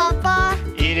 Yes, Papa.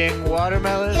 eating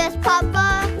watermelon. Yes,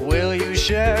 Papa. Will you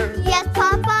share? Yes,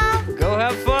 Papa. Go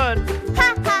have fun.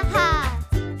 Ha ha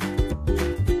ha.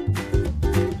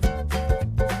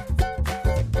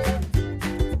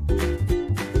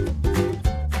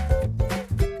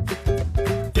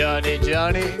 Johnny,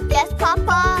 Johnny, Yes,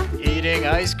 Papa. eating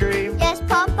ice cream. Yes,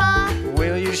 Papa.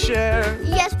 Will you share?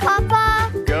 Yes,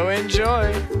 Papa. Go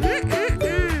enjoy.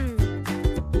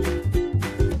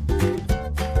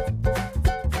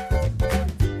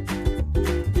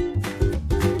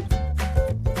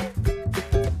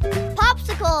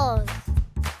 Popsicles.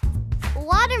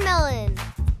 Watermelon.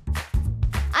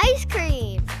 Ice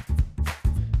cream.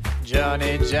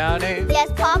 Johnny, Johnny, Yes,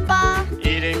 Papa.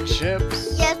 eating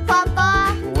chips. Yes,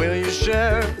 Papa. Will you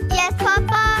share? Yes,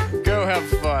 Papa. Go have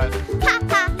fun. Ha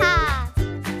ha ha.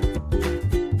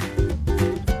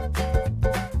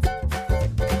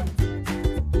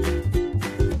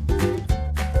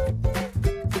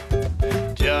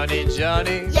 Johnny,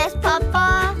 Johnny, Yes,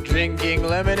 Papa. drinking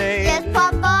lemonade. Yes,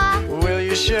 Papa. Will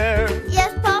you share?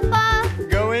 Yes, Papa.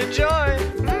 Go enjoy.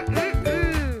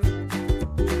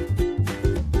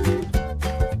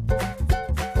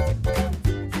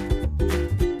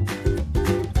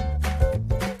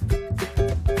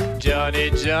 Johnny,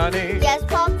 Johnny, Yes,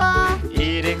 Papa.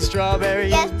 eating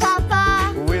strawberries. Yes,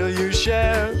 Papa. Will you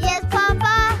share? Yes,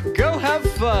 Papa. Go have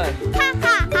fun. Ha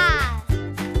ha ha.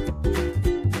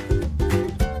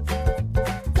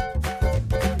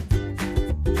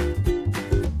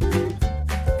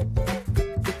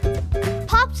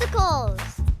 Popsicles.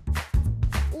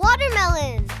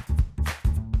 Watermelon.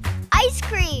 Ice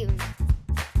cream.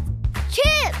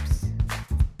 Chips.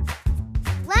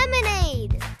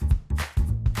 Lemonade.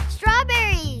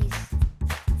 Strawberries.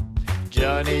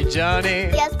 Johnny, Johnny,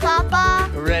 Yes, Papa.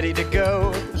 ready to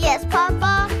go. Yes,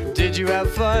 Papa. Did you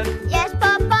have fun? Yes,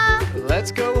 Papa.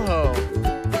 Let's go home.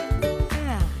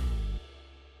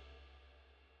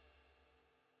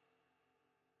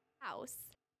 House.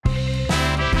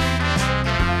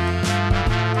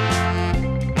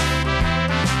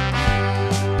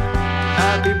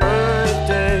 Happy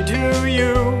birthday to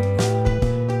you.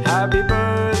 Happy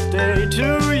birthday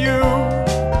to you.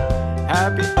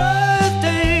 Happy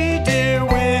birthday, dear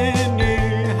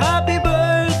Winnie. Happy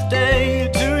birthday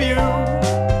to you.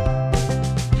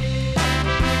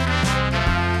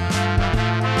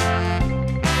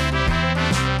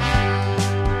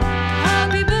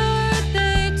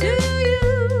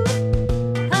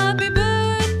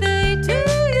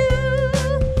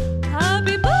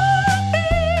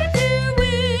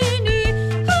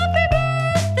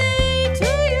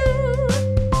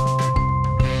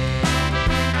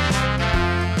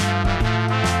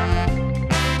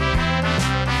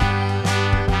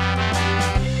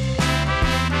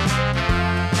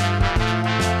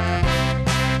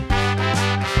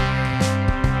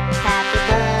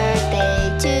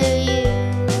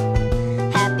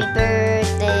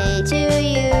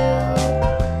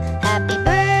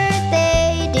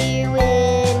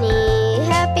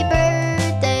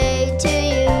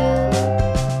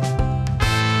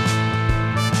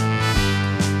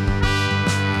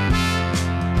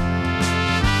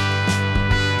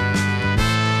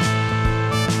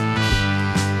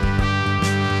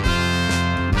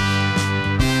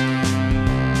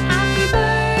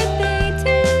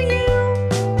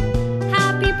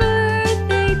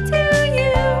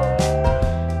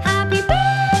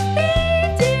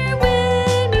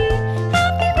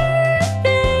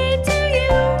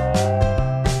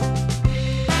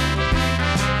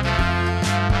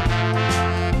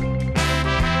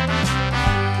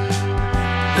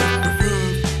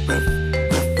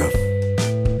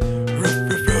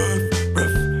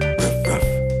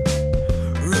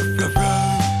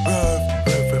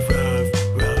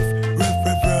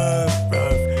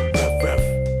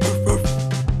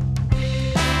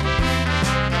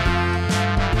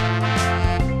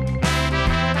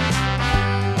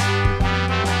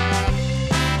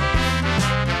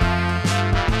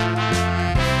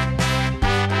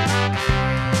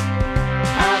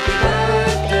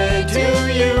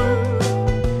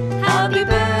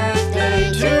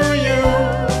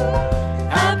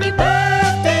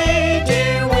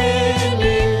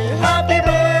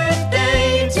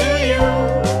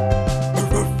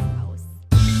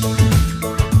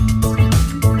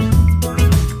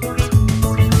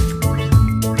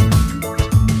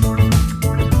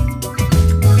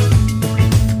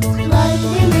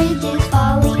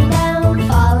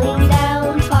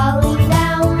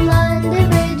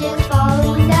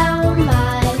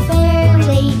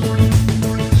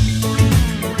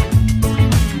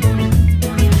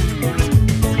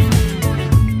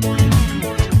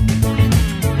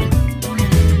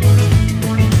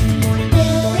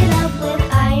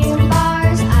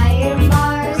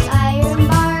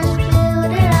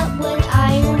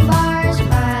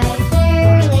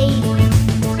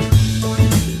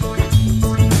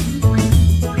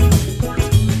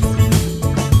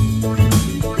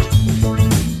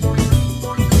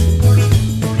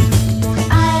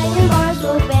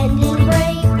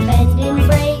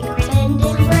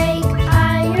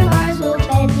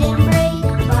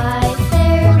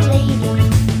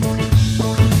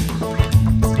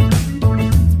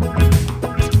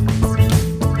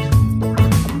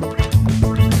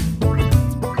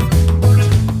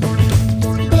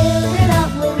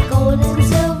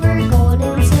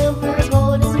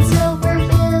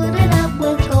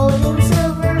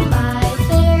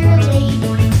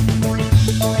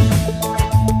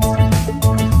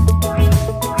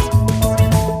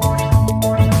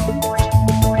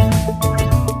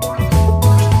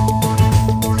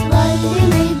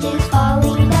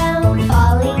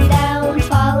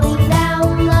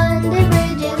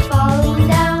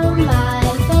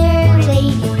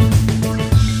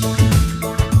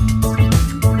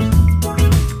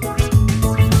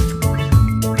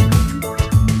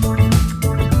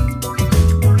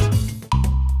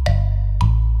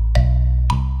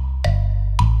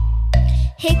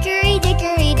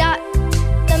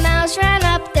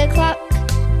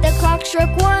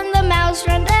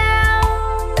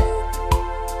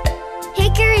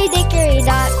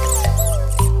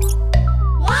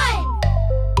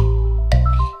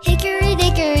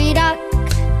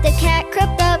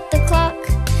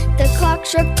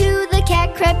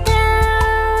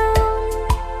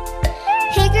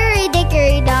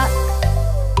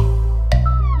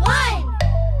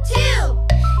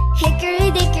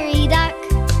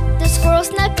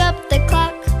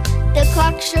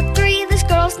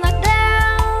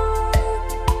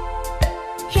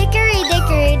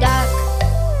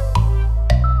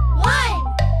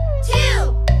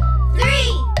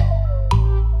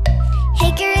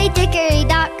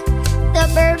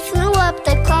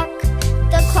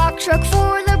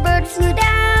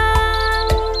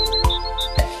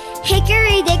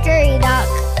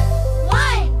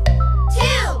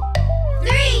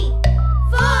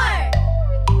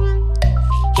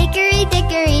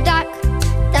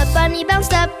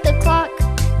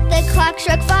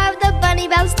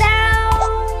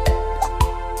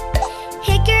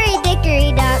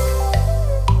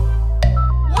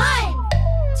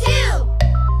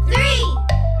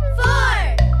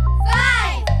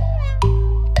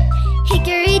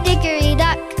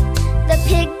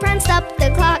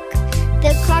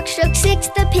 struck 6,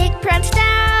 the pig pranced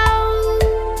down.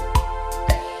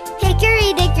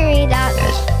 Hickory dickory dock.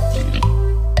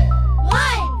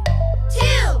 1,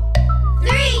 2,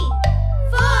 3,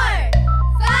 4,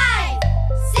 5,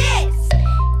 6.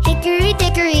 Hickory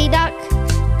dickory dock.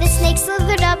 The snake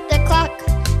slithered up the clock.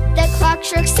 The clock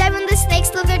struck 7, the snake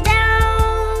slithered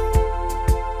down.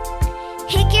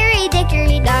 Hickory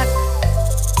dickory dock.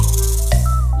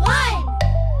 1,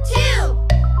 2,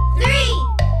 3,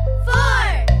 4,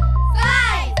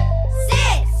 5,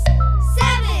 6,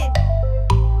 7.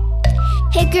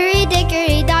 Hickory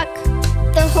dickory dock.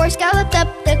 The horse galloped up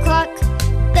the clock.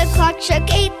 The clock struck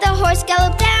 8, the horse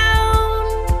galloped down.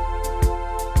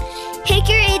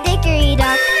 Hickory dickory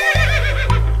dock.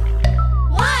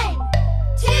 1,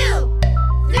 2,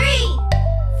 3,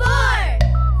 4,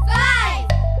 5,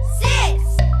 6,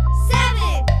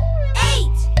 7,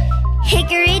 8.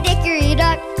 Hickory dickory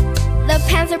dock. The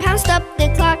panther pounced up the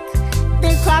clock.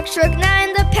 The clock struck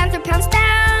 9, the panther pounced down.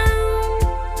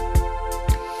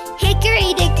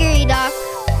 Hickory dickory dock.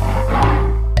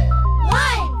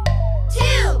 1,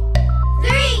 2,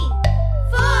 3,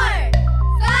 4,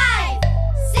 5,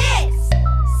 6,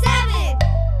 7,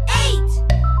 8,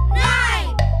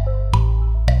 9.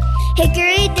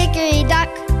 Hickory dickory dock.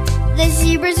 The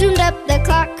zebra zoomed up the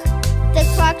clock. The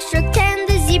clock struck 10,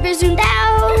 the zebra zoomed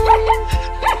out.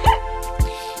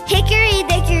 Hickory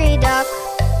dickory dock.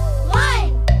 1,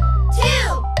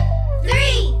 2,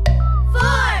 3, 4,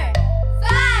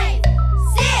 5,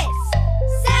 6,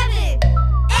 7,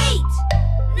 8,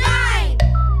 9,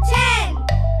 10.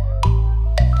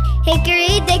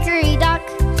 Hickory dickory dock.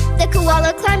 The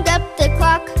koala climbed up the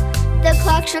clock. The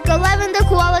clock struck 11, the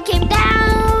koala came down.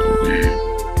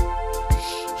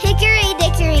 Hickory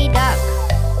dickory dock.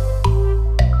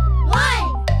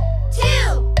 1,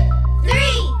 2, 3,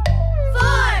 4,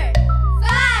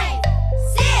 5,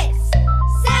 6,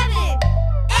 7,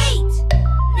 8,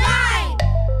 9,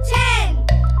 10,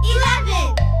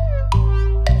 11.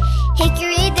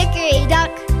 Hickory dickory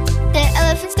dock. The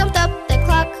elephant stumped up the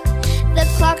clock. The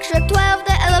clock struck 12,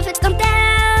 the elephant stumped down.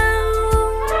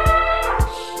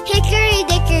 Hickory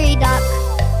dickory dock.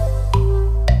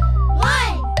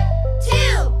 1,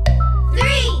 2,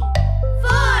 3,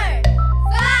 4,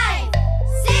 5,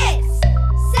 6,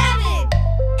 7,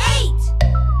 8,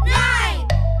 9,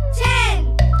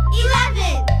 10,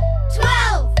 11,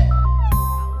 12.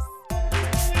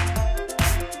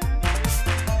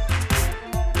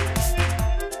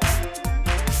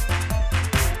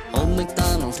 Old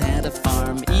MacDonald had a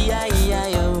farm,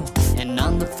 E-I-E-I-O. And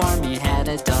on the farm he had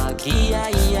a dog,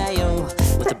 E-I-E-I-O.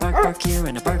 With a bark bark here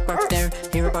and a bark bark there,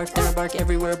 here a bark, there a bark,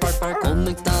 everywhere a bark bark. Old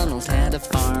MacDonald had a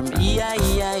farm,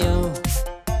 E-I-E-I-O.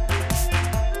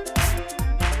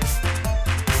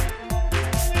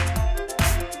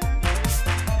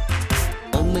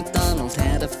 Old MacDonald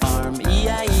had a farm,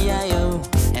 E-I-E-I-O.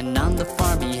 And on the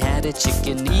farm he had a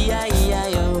chicken,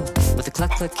 E-I-E-I-O. With a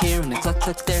cluck cluck here and a cluck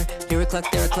cluck there, here a cluck,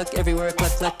 there a cluck, everywhere a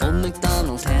cluck cluck. Old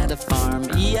MacDonald had a farm,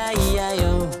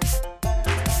 E-I-E-I-O.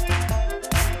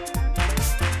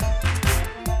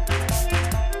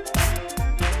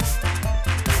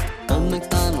 Old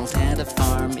MacDonald had a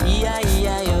farm,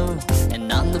 E-I-E-I-O.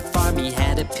 And on the farm he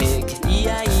had a pig,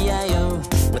 E-I-E-I-O.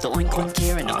 With a oink oink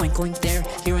here and a oink oink there,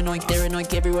 here an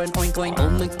oink, everywhere an oink oink.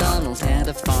 Old MacDonald had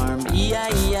a farm,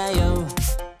 E-I-E-I-O.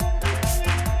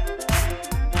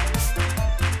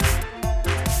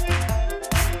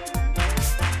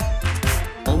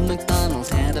 Old MacDonald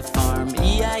had a farm,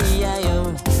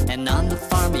 E-I-E-I-O. And on the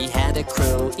farm he had a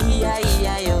crow,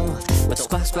 E-I-E-I-O. With a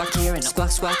squawk squawk here and a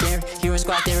squawk squawk there, here a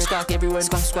squawk, there a squawk, everywhere a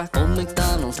squawk squawk. Old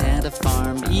MacDonald had a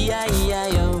farm,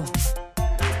 E-I-E-I-O.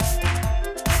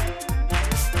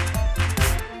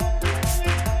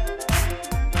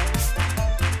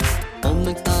 Old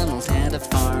MacDonald had a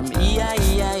farm,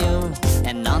 E-I-E-I-O.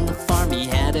 And on the farm he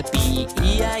had a bee,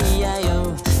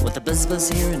 E-I-E-I-O. With a buzz buzz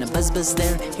here and a buzz buzz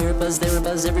there, here a buzz, there a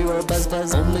buzz, everywhere a buzz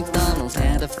buzz. Old MacDonald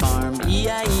had a farm,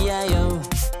 E-I-E-I-O.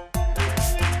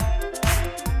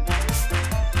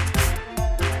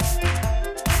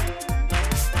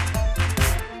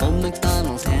 Old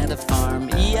MacDonald had a farm,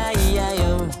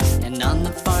 E-I-E-I-O. And on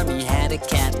the farm he had a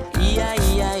cat,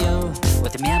 E-I-E-I-O.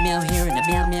 With a meow meow here and a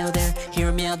meow meow there, here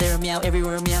a meow, there a meow,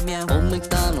 everywhere a meow meow. Old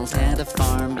MacDonald had a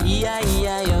farm,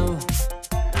 E-I-E-I-O.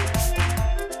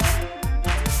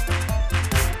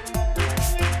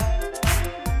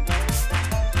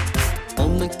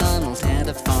 Old MacDonald had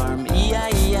a farm,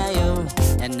 E-I-E-I-O.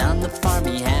 And on the farm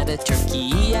he had a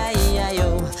turkey,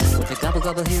 E-I-E-I-O. With a gobble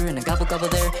gobble here and a gobble gobble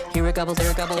there, here a gobble,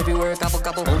 there a gobble, everywhere a gobble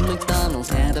gobble. Old MacDonald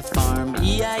had a farm,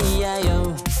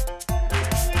 E-I-E-I-O.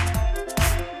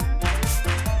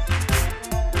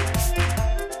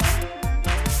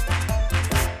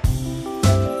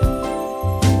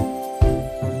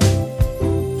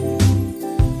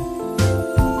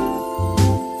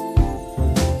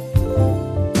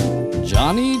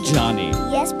 Johnny, Johnny,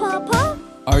 Yes, Papa.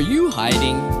 are you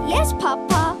hiding? Yes,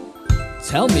 Papa.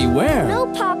 Tell me where. No,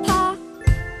 Papa.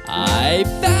 I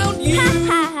found you. Ha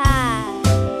ha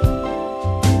ha.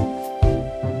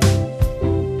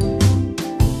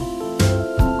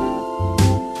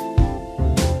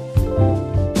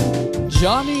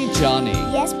 Johnny, Johnny,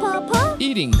 Yes, Papa.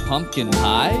 eating pumpkin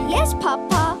pie? Yes,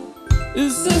 Papa.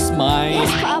 Is this mine?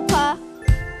 Yes, Papa.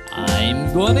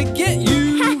 I'm gonna get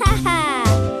you. Ha ha ha.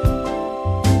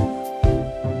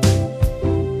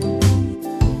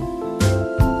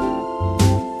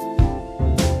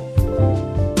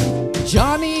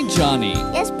 Johnny, Johnny,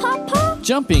 Yes, Papa.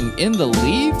 jumping in the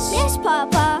leaves? Yes,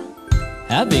 Papa.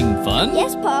 Having fun?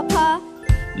 Yes, Papa.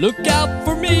 Look out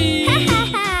for me. Ha ha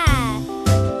ha.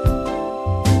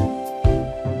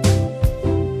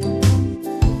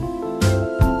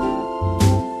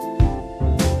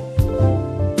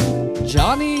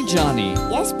 Johnny, Johnny,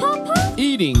 Yes, Papa.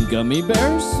 eating gummy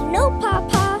bears? No,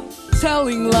 Papa.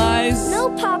 Telling lies? No,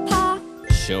 Papa.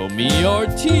 Show me your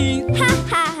teeth. Ha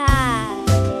ha ha.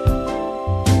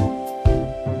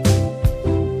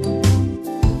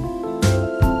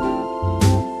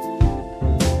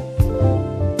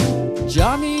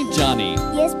 Johnny, Johnny,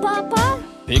 Yes, Papa.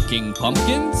 picking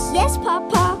pumpkins? Yes,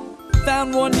 Papa.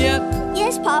 Found one yet?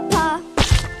 Yes, Papa.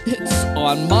 It's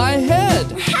on my head.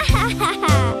 Ha ha ha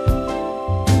ha.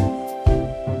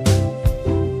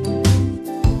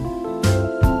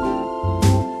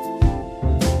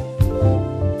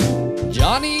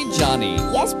 Johnny, Johnny,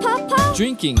 Yes, Papa.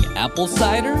 drinking apple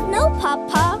cider? No,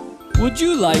 Papa. Would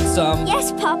you like some?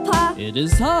 Yes, Papa. It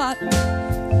is hot.